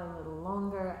leg out a little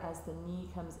longer as the knee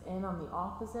comes in on the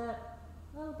opposite.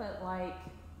 A little bit like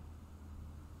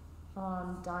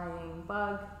dying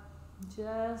bug.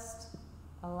 Just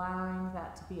allowing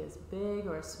that to be as big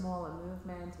or as small a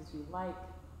movement as you like.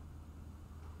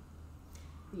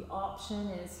 The option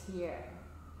is here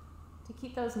to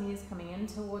keep those knees coming in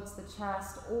towards the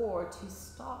chest or to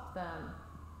stop them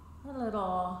a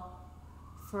little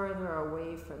further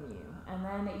away from you. And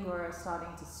then you are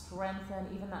starting to strengthen.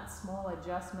 Even that small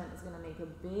adjustment is going to make a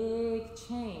big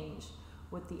change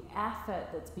with the effort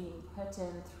that's being put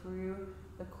in through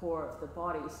the core of the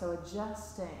body. So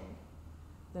adjusting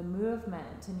the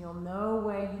movement, and you'll know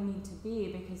where you need to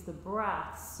be because the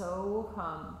breath, so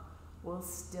hum, will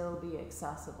still be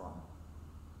accessible.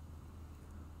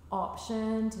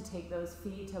 Option to take those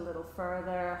feet a little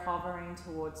further, hovering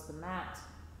towards the mat.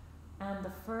 And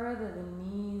the further the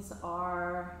knees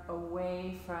are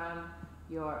away from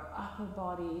your upper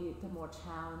body, the more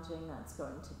challenging that's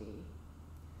going to be.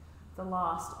 The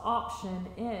last option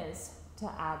is to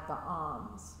add the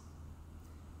arms.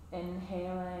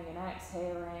 Inhaling and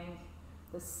exhaling,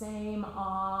 the same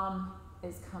arm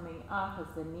is coming up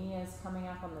as the knee is coming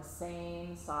up on the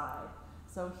same side.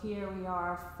 So here we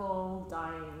are, full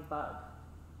dying bug.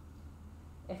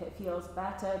 If it feels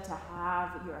better to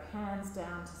have your hands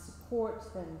down to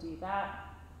support, then do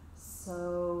that.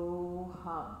 So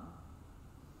hum.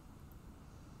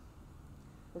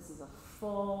 This is a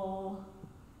full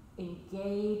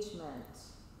engagement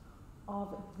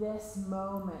of this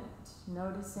moment,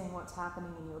 noticing what's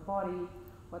happening in your body,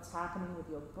 what's happening with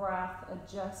your breath,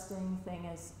 adjusting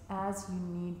things as you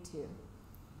need to.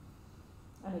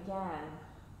 And again,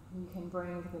 you can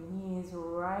bring the knees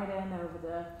right in over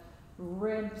the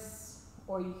ribs,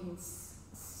 or you can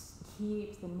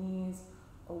keep the knees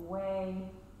away.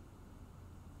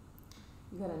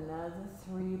 You got another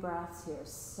 3 breaths here.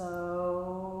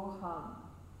 So hum.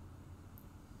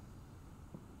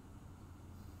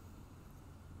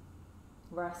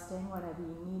 Resting whenever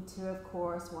you need to, of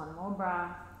course. One more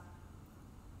breath.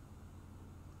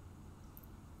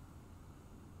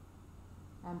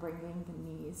 And bringing the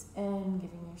knees in,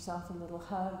 giving yourself a little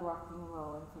hug, rocking and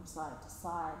rolling from side to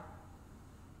side.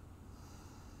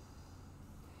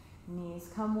 Knees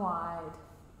come wide.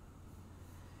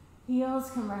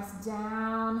 Heels can rest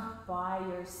down by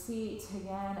your seat.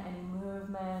 Again, any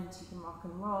movement, you can rock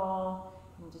and roll.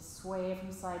 You can just sway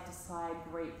from side to side.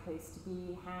 Great place to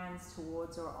be. Hands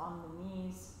towards or on the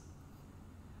knees.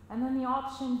 And then the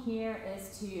option here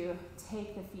is to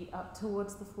take the feet up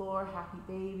towards the floor, happy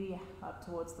baby, up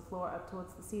towards the floor, up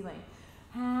towards the ceiling.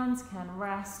 Hands can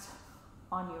rest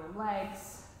on your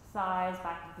legs, thighs,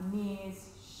 back of the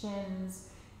knees, shins.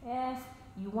 If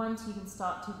you want, you can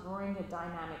start to bring a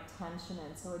dynamic tension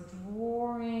in. So we're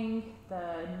drawing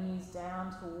the knees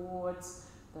down towards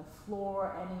the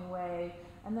floor anyway.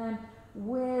 And then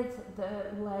with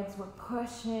the legs, we're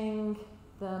pushing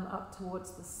them up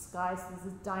towards the sky. So there's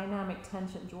this dynamic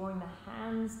tension, drawing the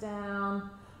hands down,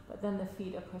 but then the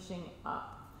feet are pushing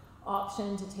up.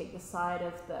 Option to take the side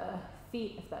of the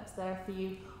feet if that's there for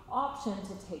you. Option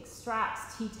to take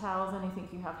straps, tea towels, anything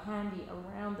you have handy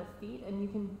around the feet, and you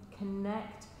can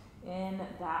connect in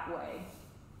that way.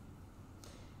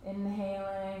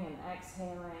 Inhaling and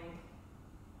exhaling.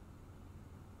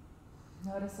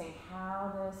 Noticing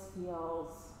how this feels.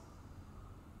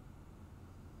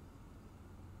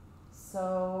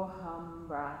 So hum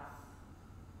breath.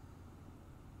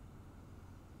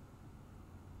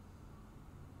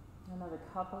 Another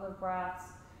couple of breaths.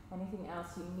 Anything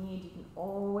else you need, you can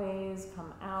always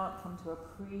come out, come to a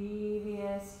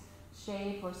previous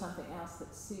shape or something else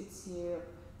that suits you.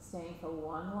 Staying for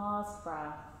one last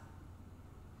breath.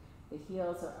 The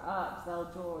heels are up,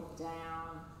 they'll draw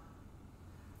down.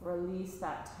 Release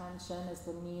that tension as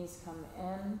the knees come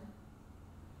in.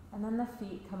 And then the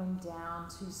feet coming down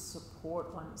to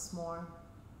support once more.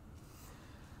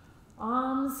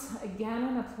 Arms again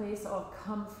in a place of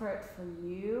comfort for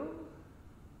you.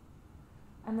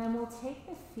 And then we'll take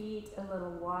the feet a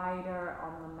little wider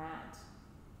on the mat.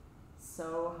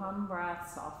 So hum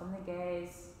breath, soften the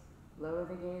gaze, lower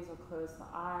the gaze or close the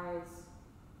eyes.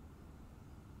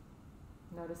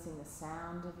 Noticing the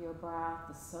sound of your breath,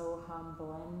 the so hum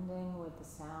blending with the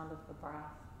sound of the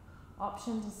breath.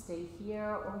 Option to stay here,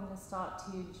 or we're going to start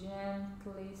to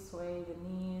gently sway the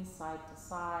knees side to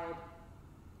side.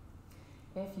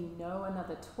 If you know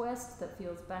another twist that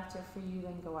feels better for you,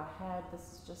 then go ahead. This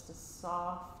is just a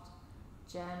soft,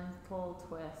 gentle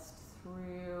twist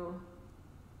through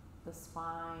the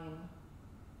spine,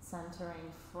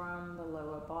 centering from the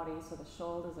lower body so the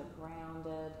shoulders are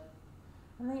grounded.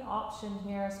 And the option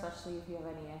here, especially if you have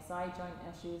any SI joint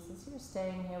issues, is you're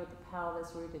staying here with the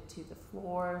pelvis rooted to the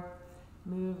floor,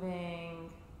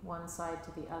 moving one side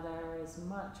to the other as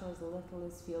much or as little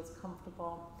as feels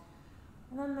comfortable.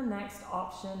 And then the next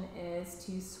option is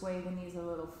to sway the knees a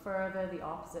little further. The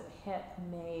opposite hip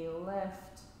may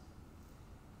lift.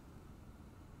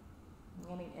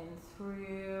 Getting in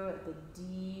through the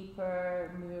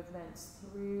deeper movements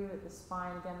through the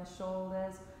spine. Again, the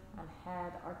shoulders and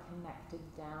head are connected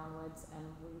downwards and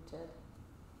rooted.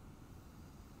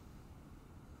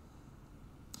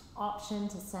 Option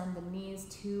to send the knees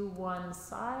to one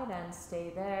side and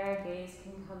stay there. Gaze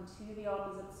can come to the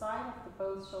opposite side if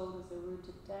both shoulders are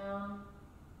rooted down.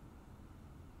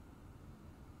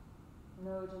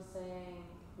 Noticing,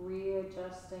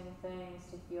 readjusting things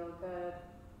to feel good.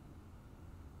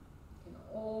 You can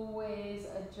always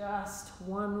adjust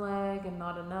one leg and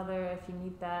not another if you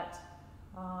need that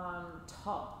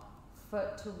top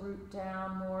foot to root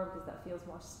down more because that feels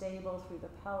more stable through the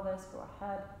pelvis. Go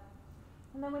ahead.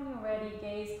 And then when you're ready,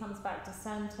 gaze comes back to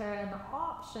center, and the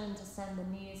option to send the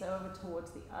knees over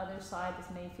towards the other side. This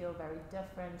may feel very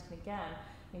different. And again,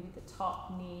 maybe the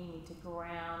top knee, you need to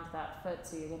ground that foot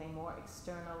so you're getting more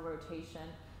external rotation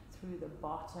through the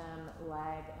bottom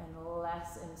leg and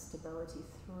less instability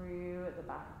through the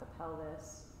back of the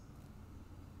pelvis.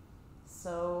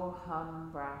 So hum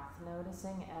breath,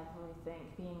 noticing everything,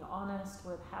 being honest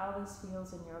with how this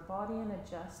feels in your body and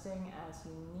adjusting as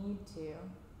you need to.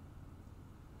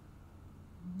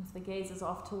 If the gaze is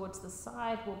off towards the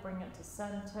side, we'll bring it to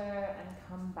center and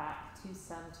come back to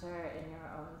center in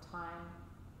your own time.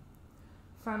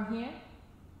 From here,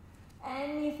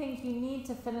 anything you need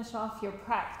to finish off your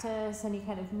practice, any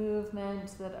kind of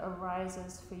movement that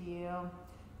arises for you,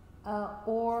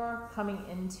 or coming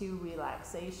into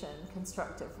relaxation,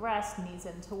 constructive rest, knees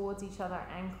in towards each other,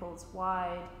 ankles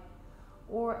wide,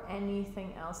 or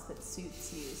anything else that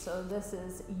suits you. So this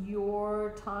is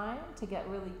your time to get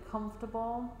really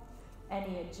comfortable.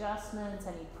 Any adjustments,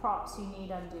 any props you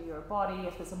need under your body,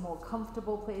 if there's a more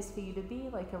comfortable place for you to be,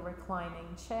 like a reclining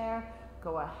chair,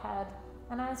 go ahead.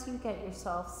 And as you get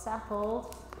yourself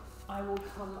settled, I will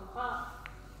come up.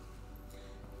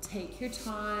 Take your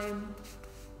time.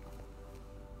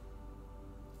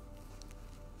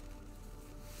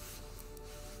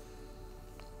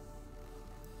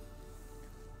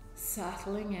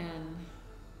 Settling in.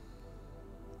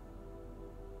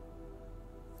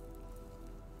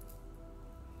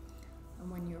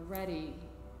 And when you're ready,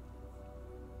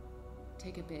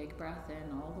 take a big breath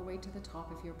in all the way to the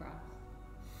top of your breath.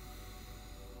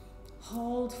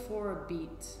 Hold for a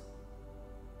beat.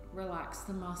 Relax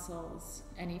the muscles,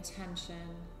 any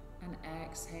tension, and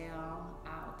exhale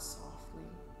out softly.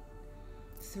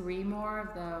 3 more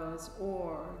of those,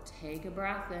 or take a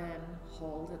breath in,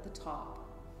 hold at the top.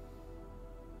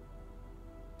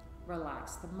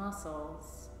 Relax the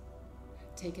muscles.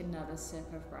 Take another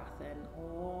sip of breath in,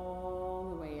 all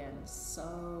the way in.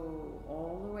 So,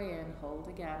 all the way in, hold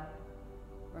again.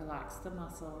 Relax the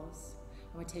muscles.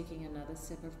 And we're taking another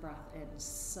sip of breath in.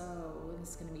 So,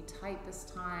 it's going to be tight this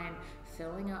time,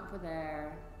 filling up with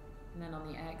air. And then on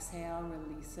the exhale,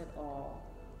 release it all.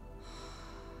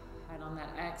 And on that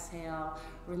exhale,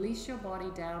 release your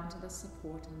body down to the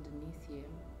support underneath you.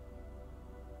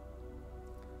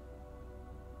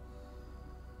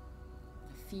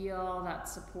 Feel that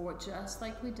support just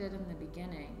like we did in the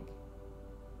beginning.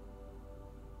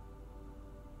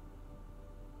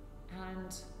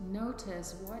 And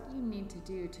notice what you need to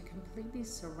do to completely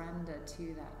surrender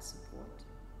to that support.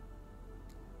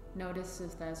 Notice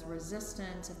if there's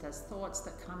resistance, if there's thoughts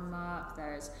that come up,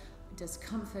 there's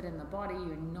discomfort in the body,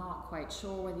 you're not quite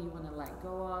sure whether you want to let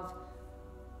go of.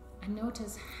 And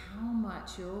notice how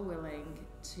much you're willing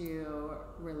to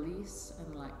release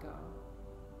and let go.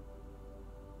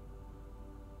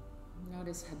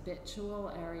 Notice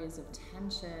habitual areas of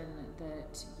tension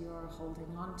that you're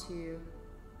holding on to.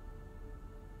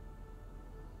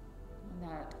 And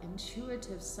that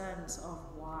intuitive sense of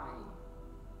why.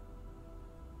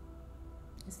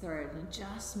 Is there an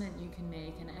adjustment you can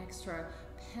make, an extra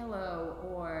pillow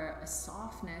or a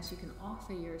softness you can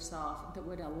offer yourself that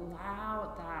would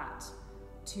allow that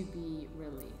to be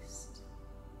released?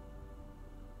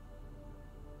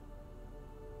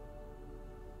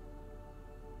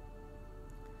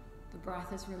 The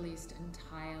breath is released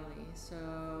entirely, so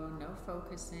no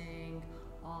focusing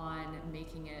on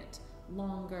making it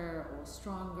longer or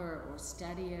stronger or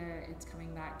steadier. It's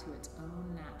coming back to its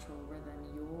own natural rhythm,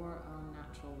 your own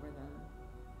natural rhythm.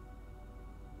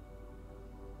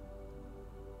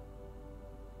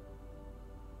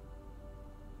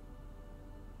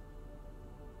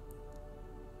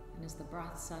 And as the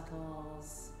breath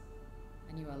settles,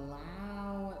 and you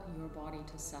allow your body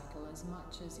to settle as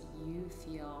much as you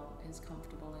feel is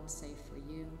comfortable and safe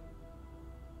for you.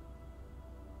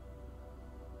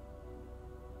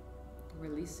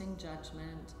 Releasing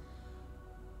judgment,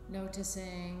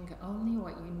 noticing only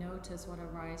what you notice, what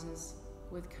arises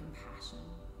with compassion,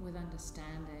 with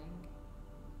understanding,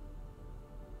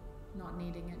 not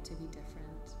needing it to be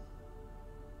different.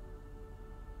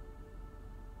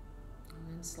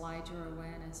 And then slide your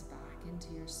awareness back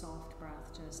into your soft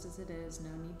breath just as it is, no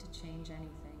need to change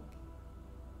anything.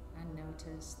 And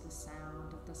notice the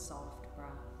sound of the soft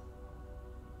breath.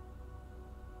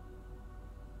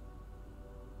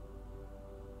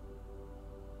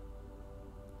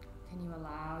 Can you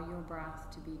allow your breath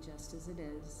to be just as it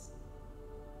is?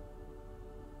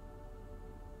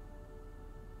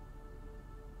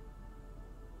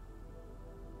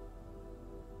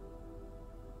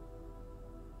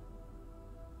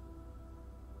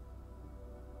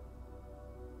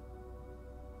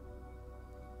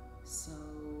 So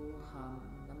hum,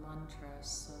 the mantra,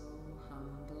 so hum,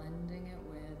 blending it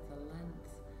with the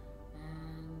length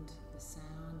and the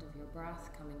sound of your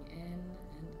breath coming in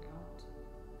and out.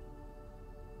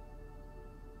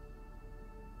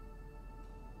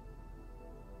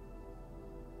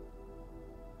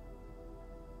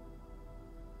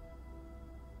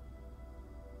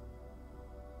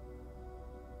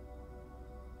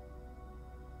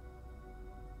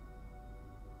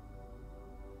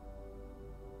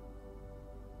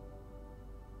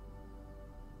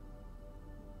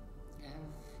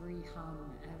 Every hum,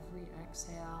 every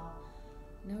exhale,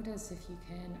 notice if you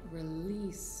can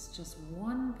release just 1%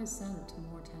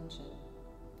 more tension.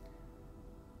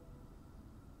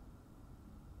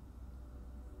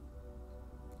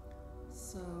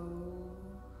 So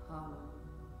hum,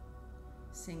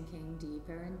 sinking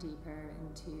deeper and deeper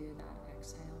into that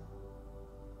exhale.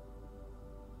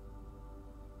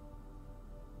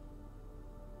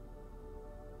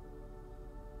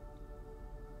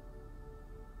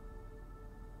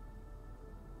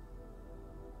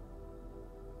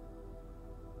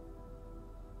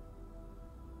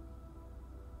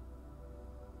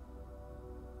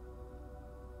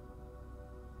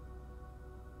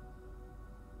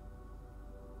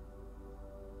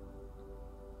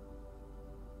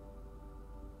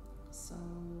 so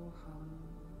hum.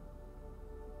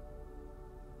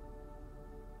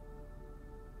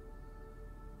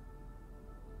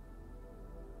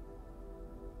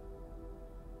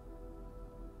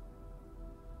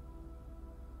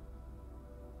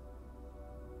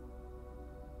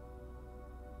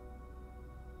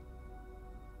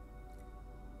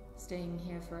 Staying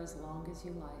here for as long as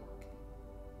you like,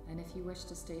 and if you wish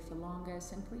to stay for longer,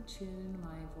 simply tune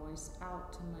my voice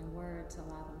out and my words,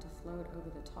 allow them to float over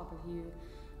the top of you,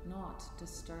 not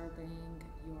disturbing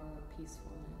your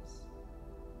peacefulness.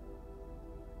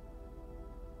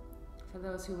 For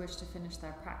those who wish to finish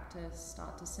their practice,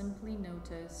 start to simply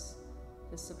notice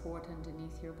the support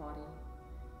underneath your body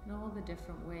in all the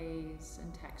different ways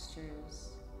and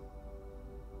textures.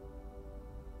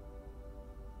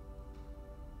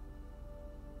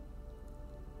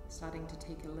 Starting to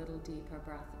take a little deeper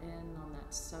breath in on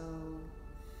that so.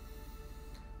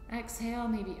 Exhale,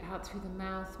 maybe out through the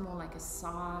mouth, more like a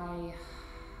sigh.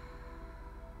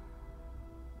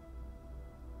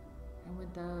 And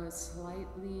with those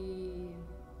slightly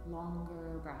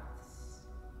longer breaths,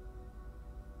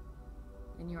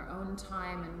 in your own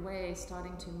time and way,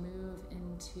 starting to move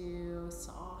into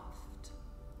soft,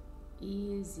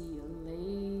 easy,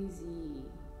 lazy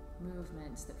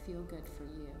movements that feel good for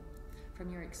you.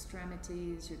 From your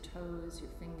extremities, your toes, your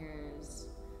fingers,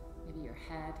 maybe your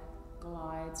head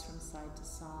glides from side to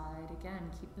side.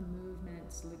 Again, keep the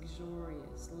movements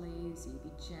luxurious, lazy, be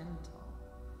gentle.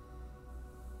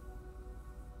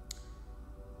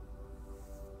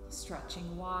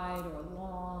 Stretching wide or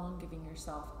long, giving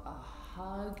yourself a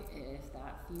hug if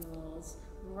that feels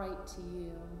right to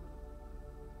you.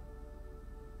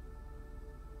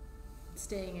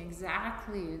 Staying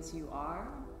exactly as you are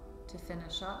to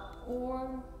finish up,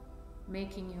 or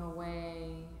making your way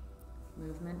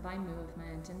movement by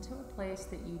movement into a place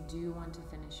that you do want to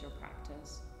finish your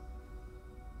practice.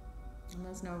 And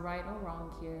there's no right or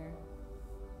wrong here.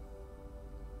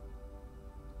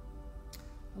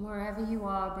 And wherever you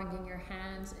are, bringing your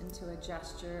hands into a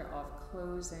gesture of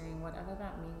closing, whatever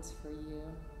that means for you.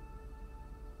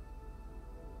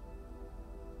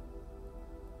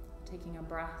 Taking a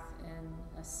breath in,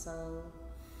 a so.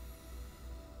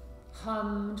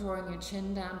 Hum, drawing your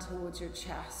chin down towards your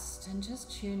chest and just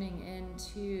tuning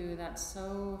into that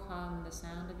so hum, the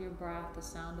sound of your breath, the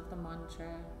sound of the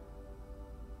mantra.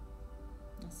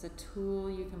 It's a tool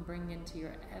you can bring into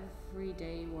your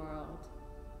everyday world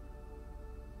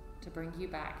to bring you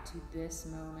back to this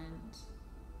moment.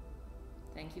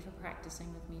 Thank you for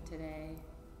practicing with me today.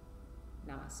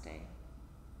 Namaste.